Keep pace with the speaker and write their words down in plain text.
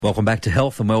Welcome back to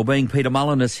Health and Wellbeing. Peter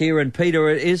Mullen is here, and Peter,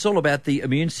 it is all about the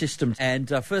immune system. And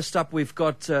first up, we've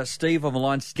got Steve on the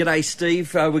line. G'day,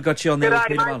 Steve. We've got you on there with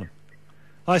Peter Mullen.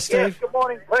 Hi, Steve. Yes, good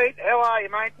morning, Pete. How are you,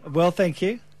 mate? Well, thank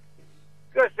you.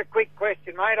 Just a quick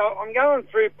question, mate. I'm going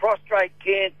through prostate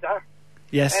cancer.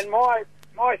 Yes. And my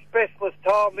specialist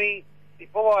told me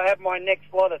before I have my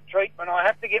next lot of treatment, I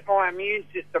have to get my immune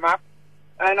system up.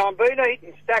 And I've been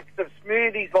eating stacks of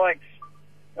smoothies like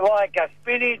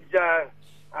spinach,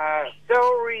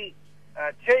 celery,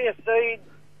 chia seed.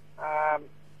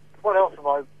 What else have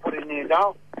I put in there,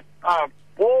 Dale?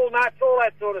 Walnuts, all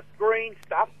that sort of green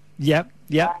stuff. Yep.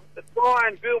 To try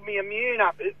and build me immune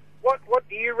up. What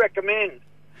do you recommend?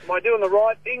 Am I doing the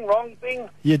right thing, wrong thing?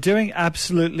 You're doing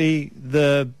absolutely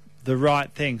the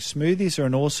right thing. Smoothies are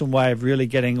an awesome way of really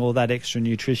getting all that extra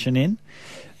nutrition in.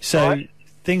 So right.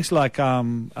 Things like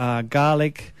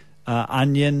garlic,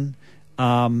 onion,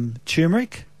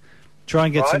 turmeric. Try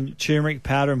and get some turmeric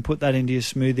powder and put that into your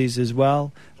smoothies as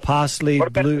well. Parsley, what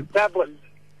about the tablets?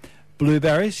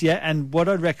 Blueberries, yeah. And what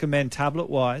I'd recommend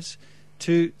tablet-wise,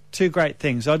 two great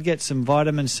things. I'd get some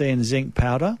vitamin C and zinc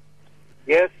powder.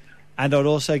 Yes. And I'd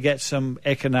also get some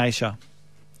echinacea.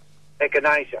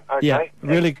 Echinacea, okay. Yeah,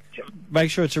 really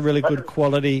make sure it's a really good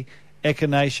quality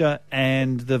echinacea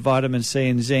and the vitamin C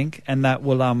and zinc, and that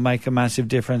will make a massive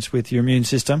difference with your immune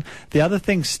system. The other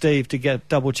thing, Steve, to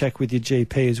double check with your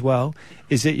GP as well,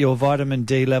 is that your vitamin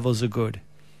D levels are good.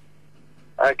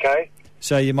 Okay.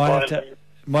 So you might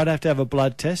have to have a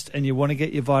blood test, and you want to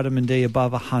get your vitamin D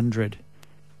above 100.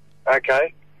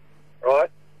 Okay,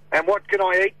 right. And what can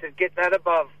I eat to get that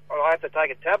above? I have to take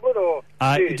a tablet or?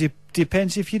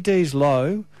 Depends. If your D's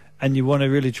low and you want to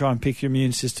really try and pick your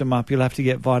immune system up, you'll have to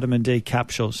get vitamin D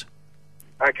capsules.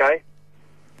 Okay.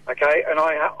 And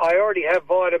I already have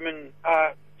vitamin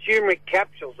turmeric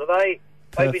capsules. Are they?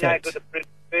 Maybe no good to put in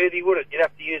a smoothie, would it? You'd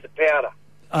have to use the powder.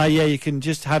 Yeah, you can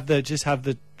just have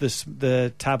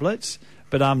the tablets,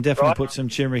 but definitely put some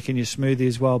turmeric in your smoothie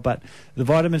as well. But the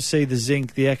vitamin C, the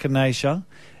zinc, the echinacea,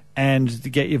 and to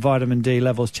get your vitamin D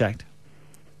levels checked.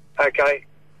 Okay.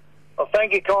 Well,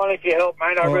 thank you kindly for your help,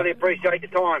 mate. I really appreciate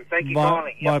your time. Thank you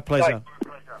kindly. My pleasure.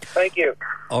 Thank you.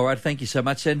 All right, thank you so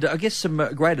much. And I guess some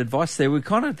great advice there.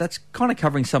 That's kind of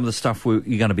covering some of the stuff you're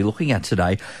going to be looking at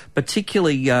today,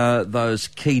 particularly those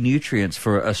key nutrients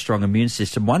for a strong immune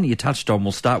system. One you touched on,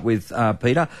 we'll start with,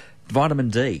 Peter, vitamin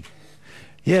D.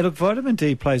 Yeah, look, vitamin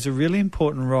D plays a really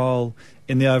important role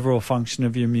in the overall function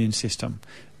of your immune system.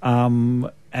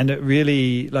 And it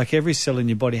really, like every cell in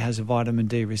your body has a vitamin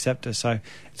D receptor, so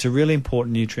it's a really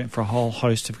important nutrient for a whole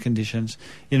host of conditions.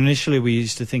 Initially, we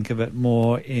used to think of it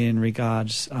more in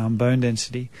regards bone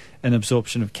density and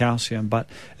absorption of calcium, but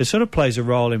it sort of plays a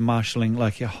role in marshalling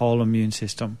like your whole immune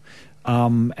system.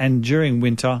 And during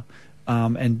winter,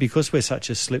 and because we're such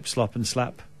a slip, slop and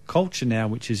slap culture now,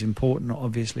 which is important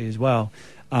obviously as well,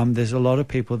 there's a lot of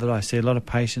people that I see, a lot of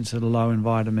patients that are low in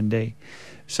vitamin D.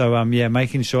 So,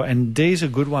 making sure, and D is a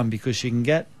good one because you can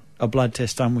get a blood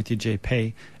test done with your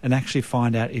GP and actually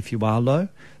find out if you are low.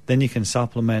 Then you can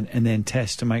supplement and then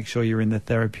test to make sure you're in the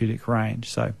therapeutic range.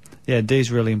 So, yeah, D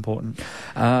is really important.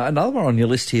 Another one on your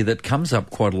list here that comes up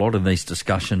quite a lot in these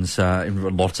discussions,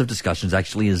 in lots of discussions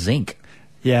actually, is zinc.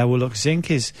 Yeah, well, look, zinc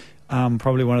is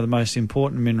probably one of the most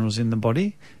important minerals in the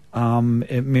body.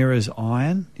 It mirrors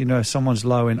iron. You know, if someone's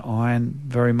low in iron,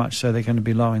 very much so they're going to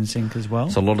be low in zinc as well.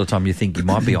 So a lot of the time you think you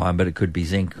might be iron, but it could be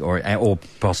zinc or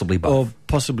possibly both. Or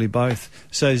possibly both.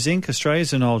 So zinc,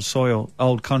 Australia's an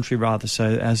old country rather,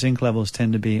 so our zinc levels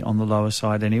tend to be on the lower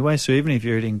side anyway. So even if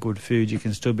you're eating good food, you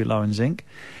can still be low in zinc.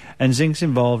 And zinc's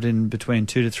involved in between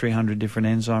 200 to 300 different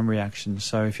enzyme reactions.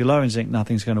 So if you're low in zinc,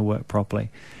 nothing's going to work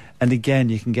properly. And again,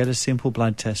 you can get a simple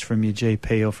blood test from your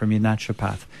GP or from your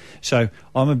naturopath. So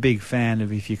I'm a big fan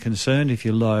of, if you're concerned, if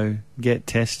you're low, get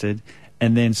tested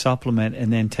and then supplement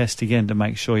and then test again to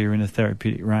make sure you're in a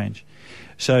therapeutic range.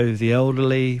 So the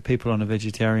elderly, people on a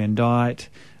vegetarian diet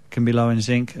can be low in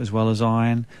zinc as well as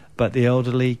iron. But the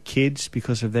elderly, kids,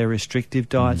 because of their restrictive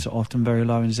diets, are often very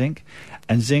low in zinc.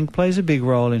 And zinc plays a big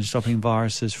role in stopping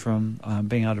viruses from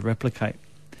being able to replicate.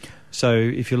 So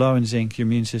if you're low in zinc, your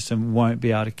immune system won't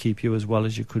be able to keep you as well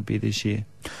as you could be this year.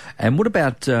 And what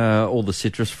about all the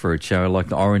citrus fruits, like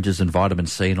the oranges and vitamin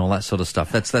C and all that sort of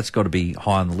stuff? That's got to be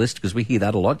high on the list because we hear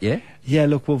that a lot, yeah? Yeah,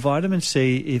 look, well, vitamin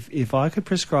C, if I could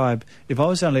prescribe, if I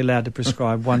was only allowed to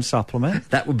prescribe one supplement...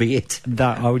 that would be it.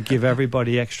 That I would give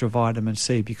everybody extra vitamin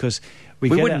C because We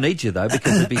wouldn't need you though,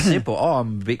 because it'd be simple. Oh,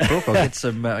 I'm a bit crook. I'll get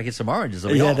some oranges.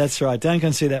 I'll be off. That's right. Don't go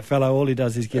and see that fellow. All he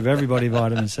does is give everybody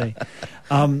vitamin C.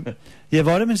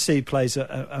 Vitamin C plays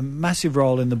a massive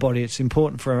role in the body. It's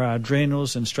important for our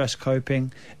adrenals and stress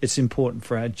coping. It's important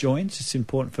for our joints. It's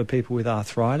important for people with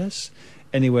arthritis,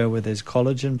 anywhere where there's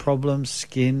collagen problems,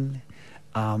 skin,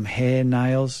 hair,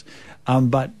 nails.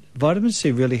 But vitamin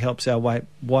C really helps our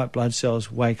white blood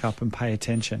cells wake up and pay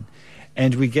attention.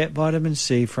 And we get vitamin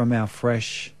C from our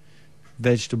fresh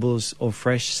vegetables or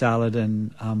fresh salad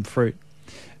and fruit.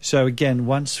 So again,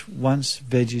 once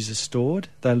veggies are stored,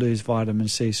 they lose vitamin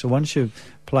C. So once you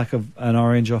pluck an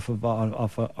orange off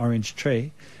an orange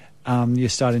tree, you're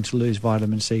starting to lose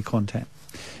vitamin C content.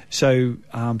 So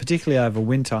particularly over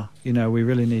winter, we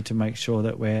really need to make sure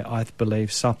that we're, I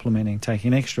believe, supplementing,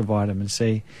 taking extra vitamin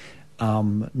C,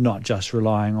 not just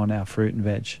relying on our fruit and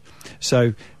veg.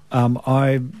 So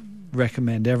I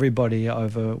recommend everybody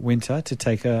over winter to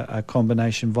take a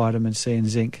combination vitamin C and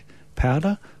zinc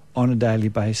powder on a daily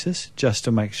basis, just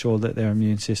to make sure that their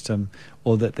immune system,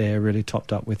 or that they're really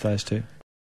topped up with those two.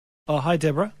 Oh, hi,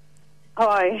 Deborah.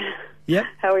 Hi. Yep.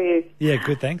 How are you? Yeah,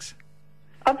 good, thanks.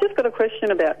 I've just got a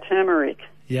question about turmeric.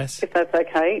 Yes. If that's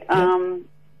okay. Yep.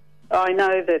 I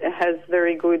know that it has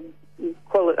very good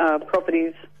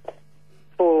properties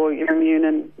for your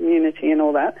immunity and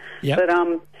all that. Yep. But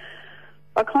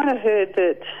I kind of heard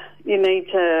that you need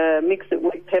to mix it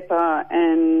with pepper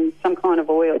and some kind of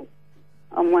oil.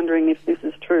 I'm wondering if this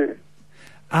is true.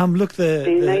 Look, Do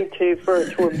you need to for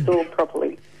it to absorb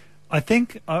properly? I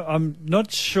think I'm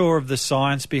not sure of the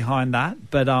science behind that,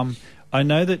 but I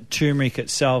know that turmeric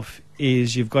itself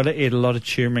you've got to eat a lot of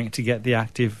turmeric to get the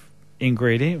active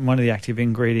ingredient. One of the active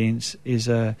ingredients is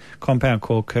a compound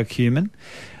called curcumin.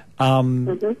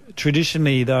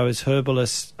 Traditionally, though, as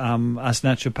herbalists, us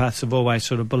naturopaths have always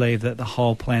sort of believed that the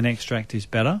whole plant extract is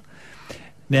better.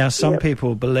 Now, some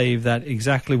people believe that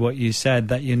exactly what you said,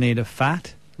 that you need a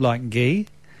fat like ghee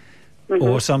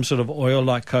or some sort of oil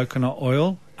like coconut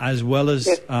oil, as well as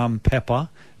pepper,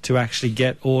 to actually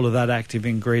get all of that active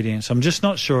ingredients. I'm just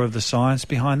not sure of the science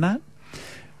behind that,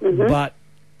 but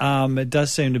it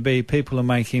does seem to be people are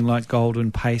making like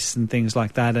golden pastes and things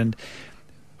like that. And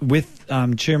with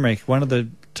turmeric, one of the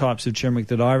types of turmeric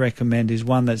that I recommend is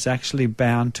one that's actually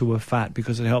bound to a fat,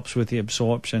 because it helps with the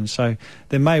absorption. So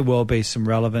there may well be some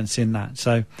relevance in that.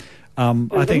 So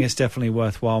I think it's definitely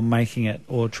worthwhile making it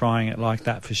or trying it like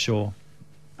that for sure.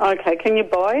 Okay. Can you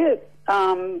buy it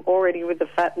already with the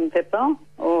fat and pepper?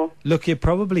 Or look, you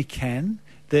probably can.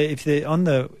 If they're on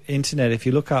the internet, if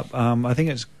you look up, I think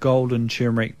it's golden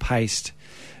turmeric paste.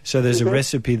 So there's a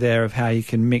recipe there of how you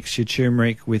can mix your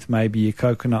turmeric with maybe your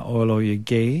coconut oil or your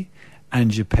ghee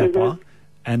and your pepper,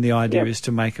 and the idea is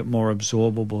to make it more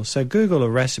absorbable. So Google a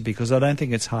recipe, because I don't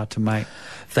think it's hard to make.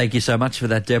 Thank you so much for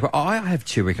that, Deborah. I have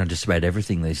turmeric on just about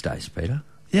everything these days, Peter.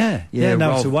 Yeah,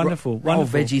 it's a wonderful. Roll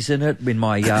veggies in it, in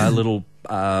my little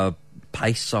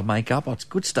pastes I make up. It's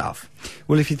good stuff.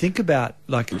 Well, if you think about,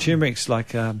 like, turmeric's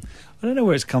like, I don't know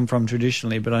where it's come from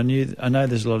traditionally, but I know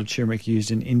there's a lot of turmeric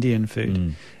used in Indian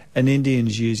food. And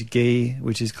Indians use ghee,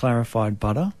 which is clarified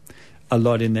butter, a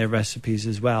lot in their recipes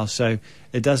as well. So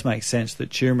it does make sense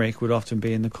that turmeric would often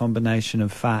be in the combination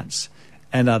of fats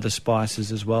and other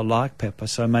spices as well, like pepper.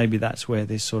 So maybe that's where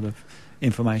this sort of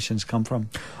information's come from.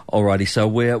 Alrighty, so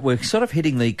we're sort of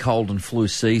hitting the cold and flu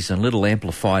season, a little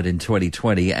amplified in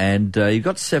 2020, and you've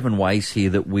got 7 ways here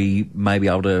that we may be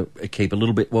able to keep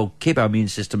our immune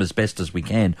system as best as we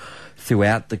can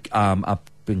throughout the up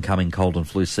and coming cold and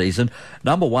flu season.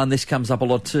 Number 1, this comes up a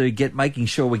lot too, making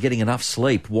sure we're getting enough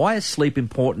sleep. Why is sleep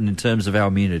important in terms of our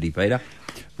immunity, Peter?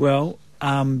 Well,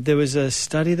 there was a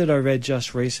study that I read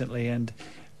just recently, and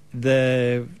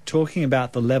they're talking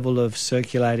about the level of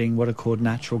circulating what are called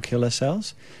natural killer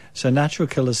cells. So natural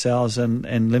killer cells and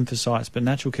lymphocytes, but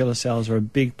natural killer cells are a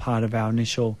big part of our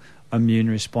initial immune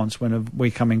response when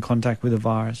we come in contact with a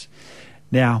virus.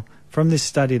 Now, from this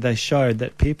study, they showed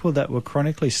that people that were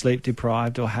chronically sleep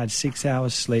deprived or had 6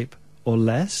 hours sleep or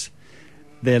less,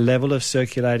 their level of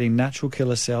circulating natural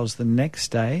killer cells the next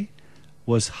day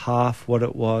was half what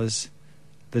it was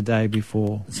the day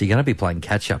before. So you're going to be playing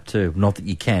catch-up too. Not that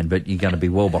you can, but you're going to be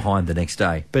well behind the next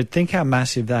day. But think how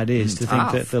massive that is, to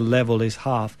think that the level is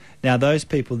half. Now, those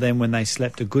people then, when they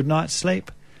slept a good night's sleep,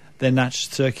 their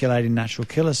circulating natural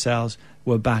killer cells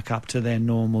were back up to their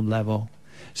normal level.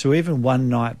 So even one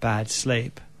night bad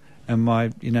sleep, and my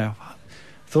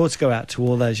thoughts go out to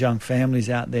all those young families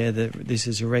out there that this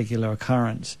is a regular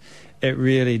occurrence. It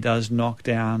really does knock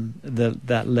down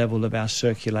that level of our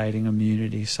circulating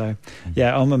immunity. So,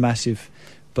 yeah, I'm a massive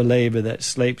believer that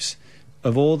sleep's,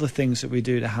 of all the things that we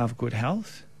do to have good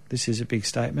health, this is a big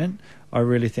statement, I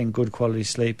really think good quality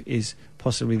sleep is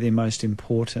possibly the most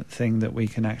important thing that we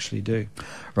can actually do.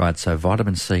 Right, so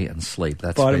vitamin C and sleep.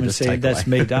 That's vitamin C, that's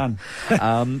me done.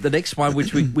 The next one,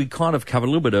 which we kind of covered a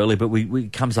little bit earlier, but we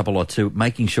comes up a lot too,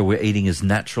 making sure we're eating as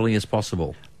naturally as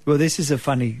possible. Well, this is a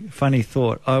funny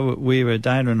thought.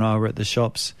 Dana and I were at the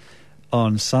shops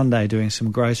on Sunday doing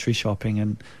some grocery shopping,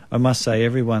 and I must say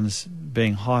everyone's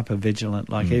being hyper vigilant.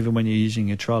 Like even when you're using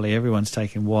your trolley, everyone's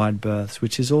taking wide berths,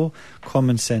 which is all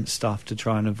common sense stuff to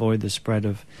try and avoid the spread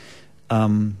of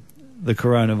the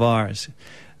coronavirus.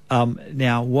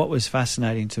 Now, what was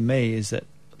fascinating to me is that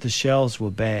the shelves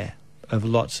were bare of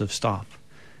lots of stuff,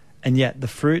 and yet the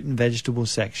fruit and vegetable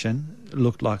section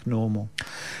looked like normal.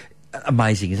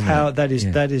 Amazing, isn't it?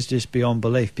 That is just beyond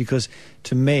belief, because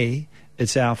to me,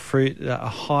 it's our fruit, a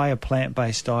higher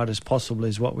plant-based diet as possible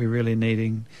is what we're really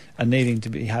needing to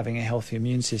be having a healthy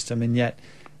immune system, and yet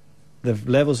the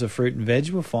levels of fruit and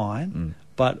veg were fine,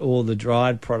 but all the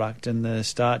dried product and the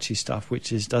starchy stuff,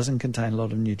 which doesn't contain a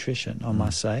lot of nutrition, I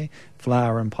must say,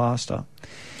 flour and pasta.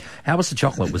 How was the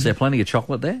chocolate? Was there plenty of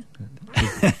chocolate there?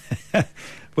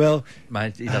 Well,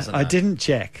 mate, he doesn't know. I didn't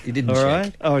check. You didn't all check.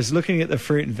 Right? I was looking at the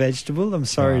fruit and vegetable. I'm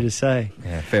sorry to say.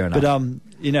 Yeah, fair enough. But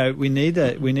we need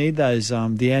those the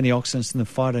antioxidants and the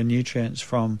phytonutrients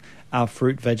from our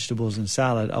fruit, vegetables, and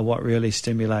salad are what really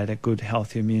stimulate a good,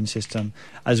 healthy immune system,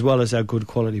 as well as our good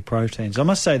quality proteins. I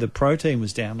must say the protein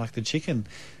was down, like the chicken.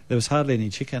 There was hardly any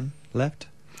chicken left.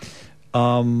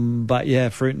 But yeah,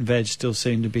 fruit and veg still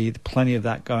seem to be plenty of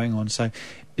that going on. So,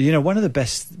 one of the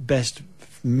best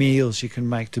meals you can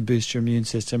make to boost your immune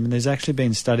system, and there's actually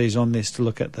been studies on this to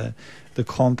look at the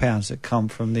compounds that come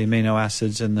from the amino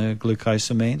acids and the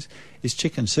glucosamines, is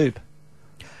chicken soup.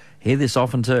 Hear this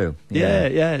often too.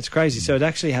 Yeah, it's crazy. So it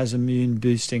actually has immune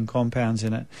boosting compounds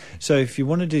in it. So if you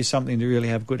want to do something to really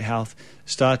have good health,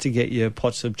 start to get your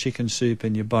pots of chicken soup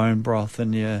and your bone broth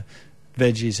and your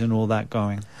veggies and all that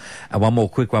going. And one more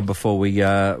quick one before we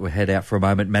head out for a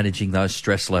moment, managing those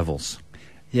stress levels.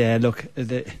 Yeah, look,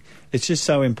 it's just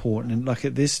so important. And like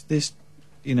this,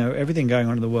 everything going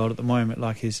on in the world at the moment,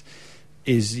 like is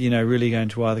really going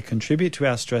to either contribute to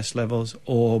our stress levels,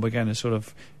 or we're going to sort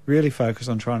of really focus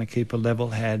on trying to keep a level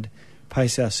head,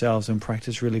 pace ourselves, and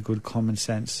practice really good common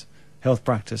sense health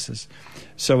practices.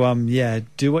 So,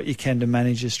 do what you can to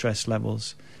manage your stress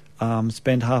levels.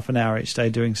 Spend half an hour each day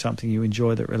doing something you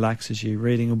enjoy that relaxes you.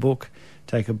 Reading a book,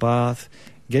 take a bath,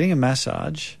 getting a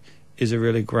massage is a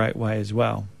really great way as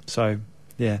well. So,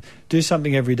 do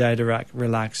something every day to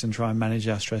relax and try and manage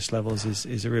our stress levels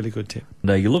is a really good tip.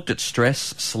 Now, you looked at stress,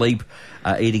 sleep,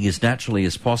 eating as naturally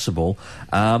as possible.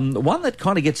 One that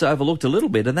kind of gets overlooked a little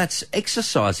bit, and that's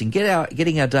exercising,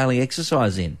 getting our daily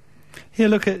exercise in. Yeah,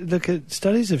 look at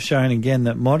studies have shown again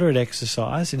that moderate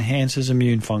exercise enhances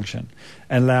immune function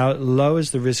and lowers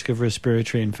the risk of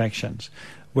respiratory infections,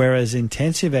 whereas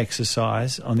intensive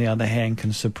exercise, on the other hand,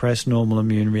 can suppress normal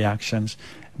immune reactions,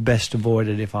 best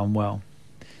avoided if unwell.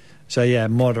 So yeah,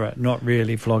 moderate, not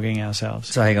really flogging ourselves.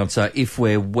 So hang on. So if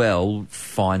we're well,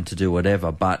 fine to do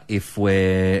whatever. But if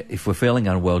we're feeling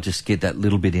unwell, just get that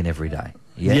little bit in every day.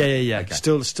 Yeah.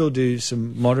 Okay. Still do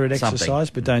some moderate exercise,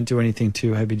 but don't do anything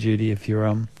too heavy duty if you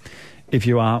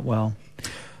aren't well.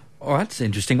 All right, it's an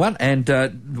interesting one, and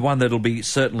one that'll be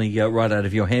certainly right out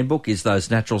of your handbook is those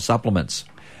natural supplements.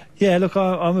 Yeah, look,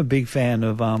 I'm a big fan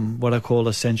of what I call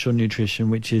essential nutrition,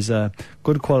 which is a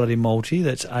good quality multi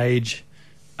that's age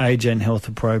and health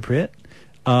appropriate,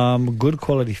 good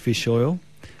quality fish oil,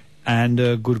 and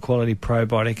a good quality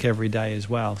probiotic every day as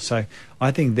well. So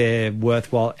I think they're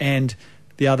worthwhile. And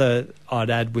the other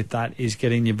I'd add with that is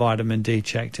getting your vitamin D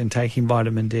checked and taking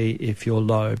vitamin D if you're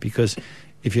low, because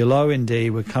if you're low in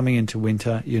D, we're coming into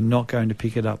winter, you're not going to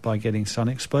pick it up by getting sun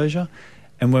exposure.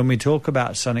 And when we talk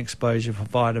about sun exposure for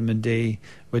vitamin D,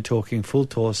 we're talking full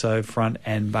torso, front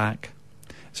and back.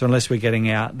 So unless we're getting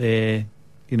out there,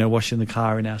 washing the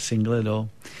car in our singlet, or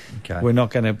we're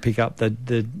not going to pick up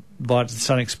the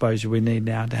sun exposure we need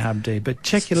now to have D. But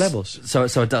check your levels. So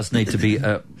it does need to be,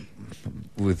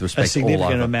 with respect, a significant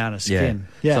all over. amount of skin.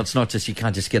 Yeah. So it's not just, you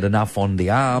can't just get enough on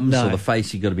the arms or the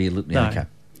face. You've got to be a little. No. Okay.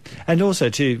 And also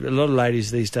too, a lot of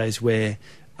ladies these days wear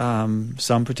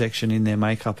sun protection in their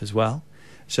makeup as well.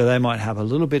 So they might have a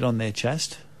little bit on their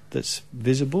chest that's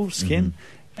visible skin.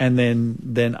 And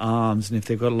then arms, and if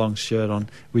they've got a long shirt on,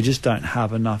 we just don't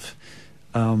have enough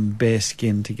bare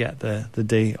skin to get the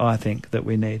D, I think, that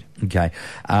we need. Okay.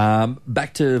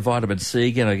 Back to vitamin C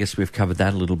again. I guess we've covered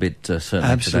that a little bit certainly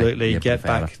Absolutely.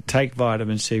 today. Take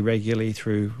vitamin C regularly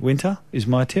through winter is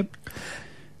my tip.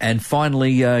 And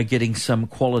finally, getting some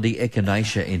quality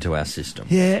echinacea into our system.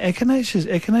 Yeah,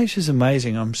 echinacea's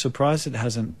amazing. I'm surprised it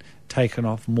hasn't taken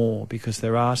off more, because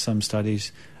there are some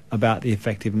studies about the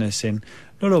effectiveness in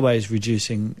not always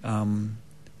reducing...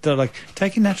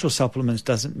 taking natural supplements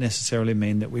doesn't necessarily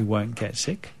mean that we won't get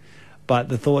sick, but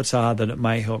the thoughts are that it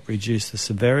may help reduce the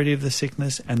severity of the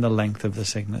sickness and the length of the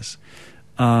sickness.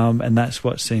 And that's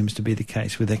what seems to be the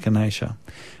case with echinacea.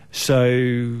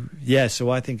 So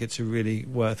I think it's a really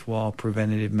worthwhile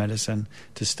preventative medicine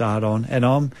to start on. And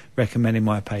I'm recommending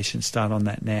my patients start on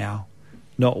that now,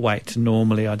 not wait to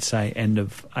normally, I'd say, end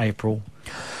of April.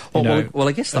 Well,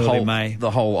 I guess May.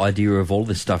 the whole idea of all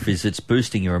this stuff is it's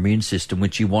boosting your immune system,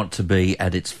 which you want to be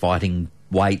at its fighting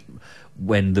weight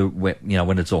when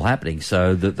it's all happening.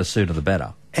 So the sooner the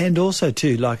better. And also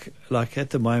too, like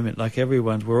at the moment, like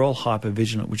everyone, we're all hyper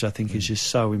vigilant, which I think is just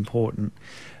so important.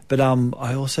 But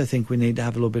I also think we need to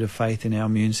have a little bit of faith in our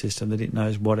immune system that it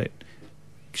knows what it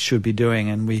should be doing,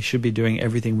 and we should be doing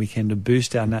everything we can to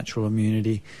boost our natural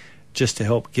immunity, just to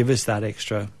help give us that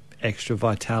extra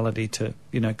vitality to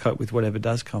cope with whatever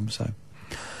does come. So.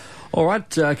 All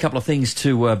right, a couple of things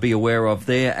to be aware of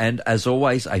there, and as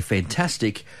always, a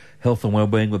fantastic health and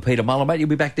wellbeing with Peter Muller. Mate, you'll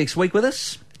be back next week with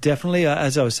us? Definitely.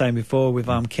 As I was saying before, we've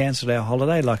cancelled our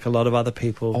holiday like a lot of other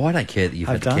people. Oh, I don't care that you've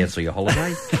had to cancel your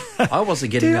holiday. I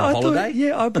wasn't getting a holiday.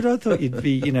 But I thought you'd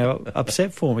be,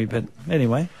 upset for me. But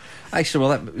anyway.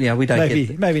 Actually, we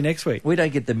don't maybe next week. We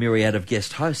don't get the myriad of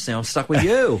guest hosts. Now I'm stuck with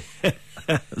you.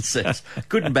 It's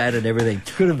good and bad and everything.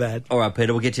 Good and bad. All right,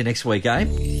 Peter, we'll get you next week, eh?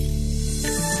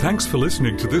 Thanks for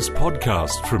listening to this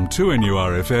podcast from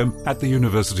 2NURFM at the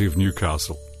University of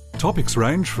Newcastle. Topics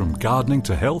range from gardening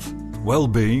to health,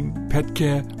 well-being, pet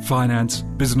care, finance,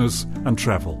 business and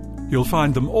travel. You'll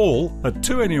find them all at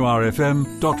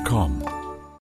 2NURFM.com.